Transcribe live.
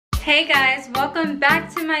Hey guys, welcome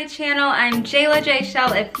back to my channel. I'm Jayla J.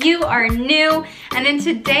 Shell if you are new, and in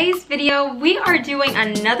today's video we are doing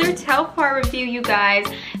another TELFAR review, you guys.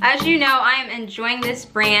 As you know, I am enjoying this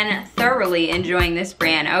brand, thoroughly enjoying this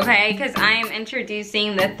brand, okay? Because I am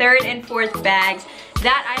introducing the third and fourth bags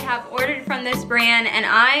that I have ordered from this brand, and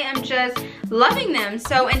I am just loving them.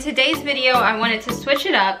 So in today's video, I wanted to switch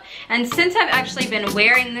it up, and since I've actually been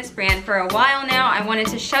wearing this brand for a while now, I wanted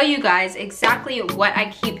to show you guys exactly what I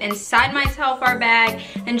keep inside my TELFAR bag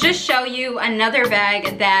and just show you another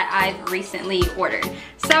bag that I've recently ordered.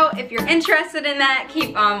 So if you're interested in that,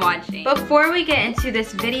 keep on watching. Before we get into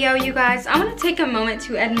this video, you guys, I want to take a moment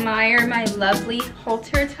to admire my lovely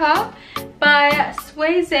halter top by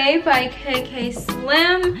Swayze by KK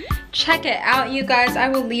Slim. Check it out, you guys. I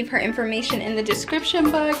will leave her information in the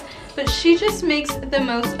description box, but she just makes the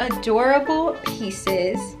most adorable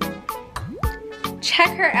pieces.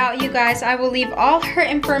 Check her out, you guys. I will leave all her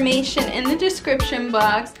information in the description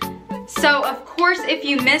box. So of course, if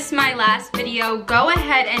you missed my last video, go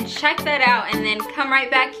ahead and check that out and then come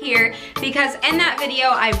right back here, because in that video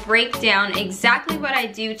I break down exactly what I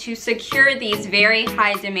do to secure these very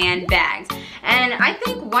high demand bags. And I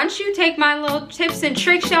think once you take my little tips and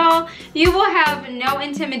tricks, y'all, you will have no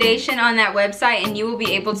intimidation on that website and you will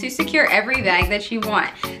be able to secure every bag that you want.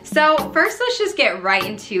 So first, let's just get right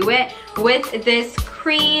into it with this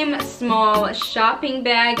cream small shopping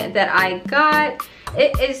bag that I got.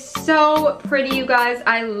 It is so pretty, you guys.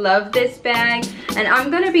 I love this bag, and I'm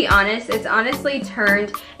gonna be honest, it's honestly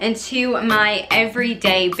turned into my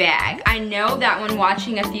everyday bag. I know that when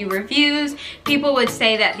watching a few reviews, people would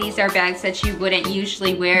say that these are bags that you wouldn't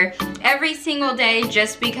usually wear every single day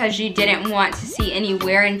just because you didn't want to see any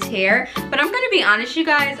wear and tear. But I'm gonna be honest, you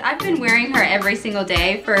guys, I've been wearing her every single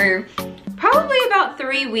day for probably about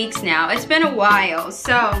 3 weeks now. It's been a while,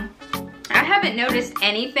 so I haven't noticed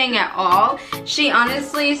anything at all. She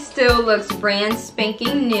honestly still looks brand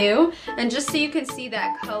spanking new. And just so you can see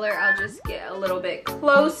that color, I'll just get a little bit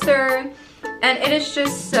closer. And it is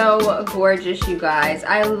just so gorgeous, you guys.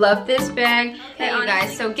 I love this bag. Okay, you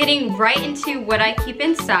guys, so getting right into what I keep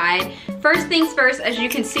inside. First things first, as you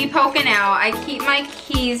can see poking out, I keep my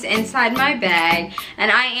keys inside my bag.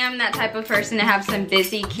 And I am that type of person to have some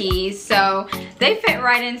busy keys, so they fit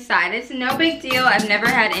right inside. It's no big deal. I've never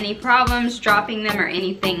had any problems dropping them or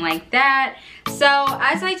anything like that. So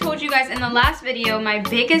as I told you guys in the last video, my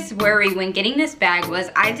biggest worry when getting this bag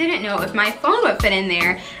was I didn't know if my phone would fit in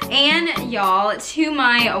there. And y'all, to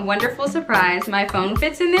my wonderful surprise, my phone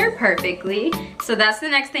fits in there perfectly. So that's the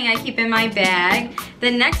next thing I keep in my bag.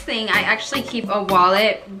 The next thing, I actually keep a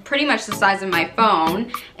wallet pretty much the size of my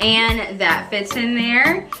phone, and that fits in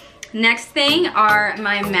there. Next thing are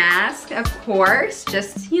my masks, of course.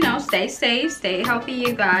 Just, you know, stay safe, stay healthy,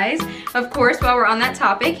 you guys. Of course, while we're on that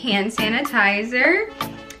topic, hand sanitizer.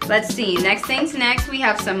 Let's see, next thing's next. We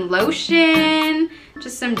have some lotion,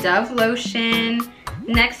 just some Dove lotion.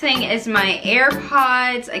 Next thing is my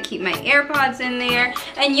AirPods. I keep my AirPods in there.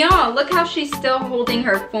 And y'all, look how she's still holding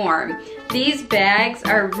her form. These bags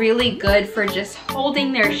are really good for just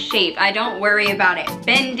holding their shape. I don't worry about it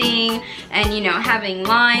bending and, you know, having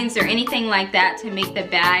lines or anything like that to make the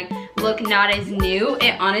bag look not as new.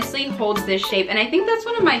 It honestly holds this shape, and I think that's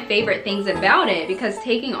one of my favorite things about it, because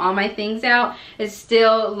taking all my things out, it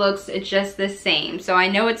still looks just the same. So I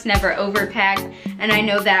know it's never overpacked, and I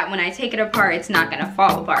know that when I take it apart, it's not gonna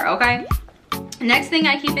fall apart, okay? Next thing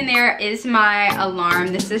I keep in there is my alarm.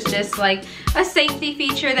 This is just like a safety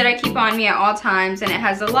feature that I keep on me at all times, and it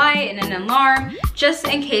has a light and an alarm just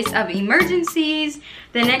in case of emergencies.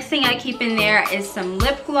 The next thing I keep in there is some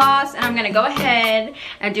lip gloss, and I'm gonna go ahead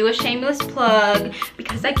and do a shameless plug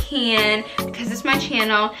because I can, because it's my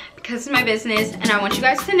channel, because it's my business, and I want you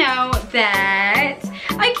guys to know that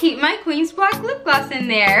I keep my Queen's Black lip gloss in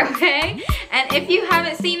there, okay? And if you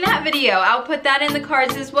haven't seen that video, I'll put that in the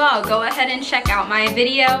cards as well. Go ahead and check out my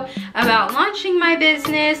video about launching my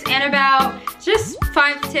business and about just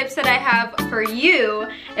 5 tips that I have for you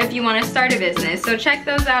if you want to start a business. So check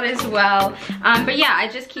those out as well. But yeah, I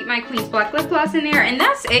just keep my Queen's Black lip gloss in there, and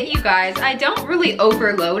that's it, you guys. I don't really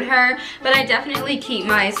overload her, but I definitely keep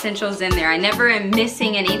my essentials in there. I never am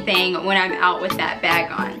missing anything when I'm out with that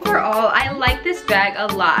bag on. Overall, I like this bag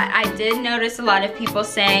a lot. I did notice a lot of people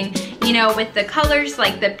saying, you know, with the colors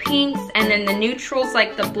like the pinks and then the neutrals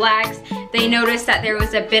like the blacks, they noticed that there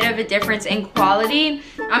was a bit of a difference in quality.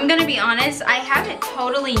 I'm gonna be honest, I haven't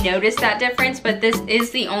totally noticed that difference, but this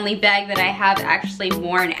is the only bag that I have actually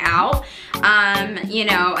worn out, you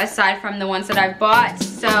know, aside from the ones that I've bought.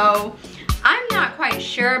 So I'm not quite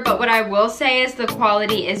sure, but what I will say is the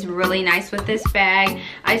quality is really nice with this bag.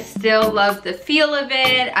 I still love the feel of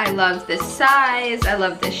it. I love the size. I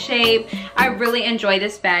love the shape. I really enjoy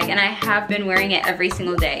this bag, and I have been wearing it every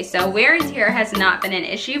single day. So wear and tear has not been an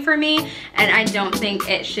issue for me, and I don't think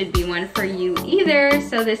it should be one for you either.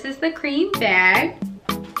 So this is the cream bag.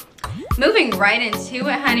 Moving right into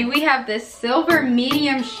it, honey, we have this silver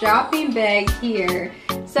medium shopping bag here.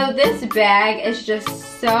 So this bag is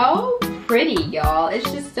just so pretty, y'all. It's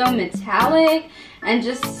just so metallic and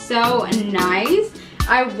just so nice.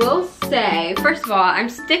 I will say, first of all, I'm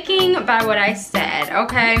sticking by what I said,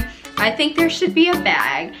 okay? I think there should be a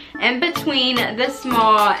bag in between the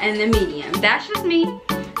small and the medium. That's just me.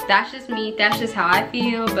 That's just me. That's just how I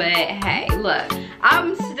feel. But hey, look,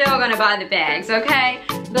 I'm still gonna buy the bags, okay?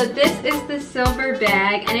 But this is the silver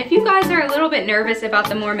bag, and if you guys are a little bit nervous about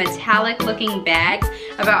the more metallic looking bags,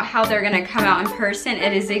 about how they're gonna come out in person,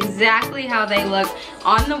 it is exactly how they look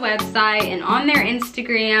on the website and on their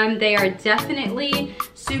Instagram. They are definitely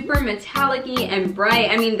super metallic-y and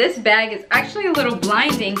bright. I mean, this bag is actually a little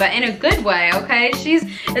blinding, but in a good way, okay?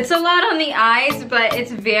 It's a lot on the eyes, but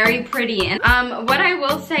it's very pretty. And what I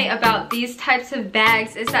will say about these types of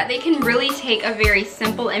bags is that they can really take a very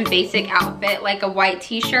simple and basic outfit, like a white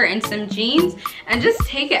t-shirt and some jeans, and just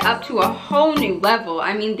take it up to a whole new level.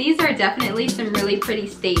 I mean, these are definitely some really pretty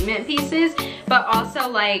statement pieces, but also,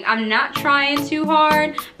 like, I'm not trying too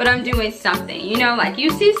hard, but I'm doing something, you know? Like,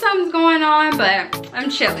 you see something's going on, but I'm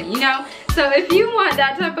chilling, you know? So if you want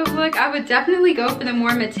that type of look, I would definitely go for the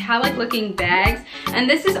more metallic looking bags. And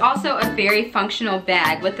this is also a very functional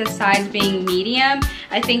bag with the size being medium.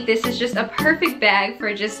 I think this is just a perfect bag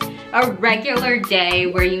for just a regular day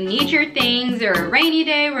where you need your things, or a rainy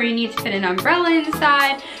day where you need to fit an umbrella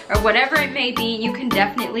inside, or whatever it may be. You can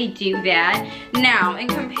definitely do that. Now, in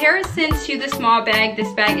comparison to the small bag,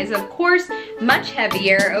 this bag is of course much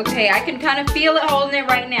heavier. Okay, I can kind of feel it holding it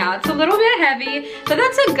right now. It's a little bit heavy, but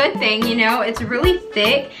that's a good thing, you know? It's really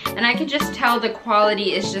thick, and I can just tell the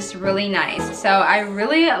quality is just really nice. So I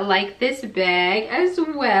really like this bag as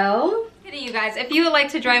well. You guys, if you would like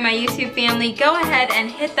to join my YouTube family, go ahead and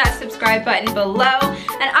hit that subscribe button below,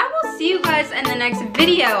 and I will see you guys in the next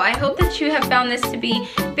video. I hope that you have found this to be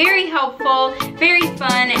very helpful, very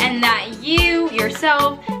fun, and that you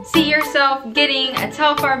yourself see yourself getting a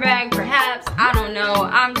TELFAR bag, perhaps. I don't know.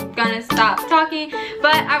 I'm gonna stop talking,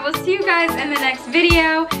 but I will see you guys in the next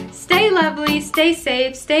video. Stay lovely, stay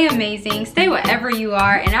safe, stay amazing, stay whatever you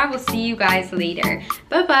are, and I will see you guys later.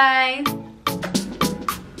 Bye-bye.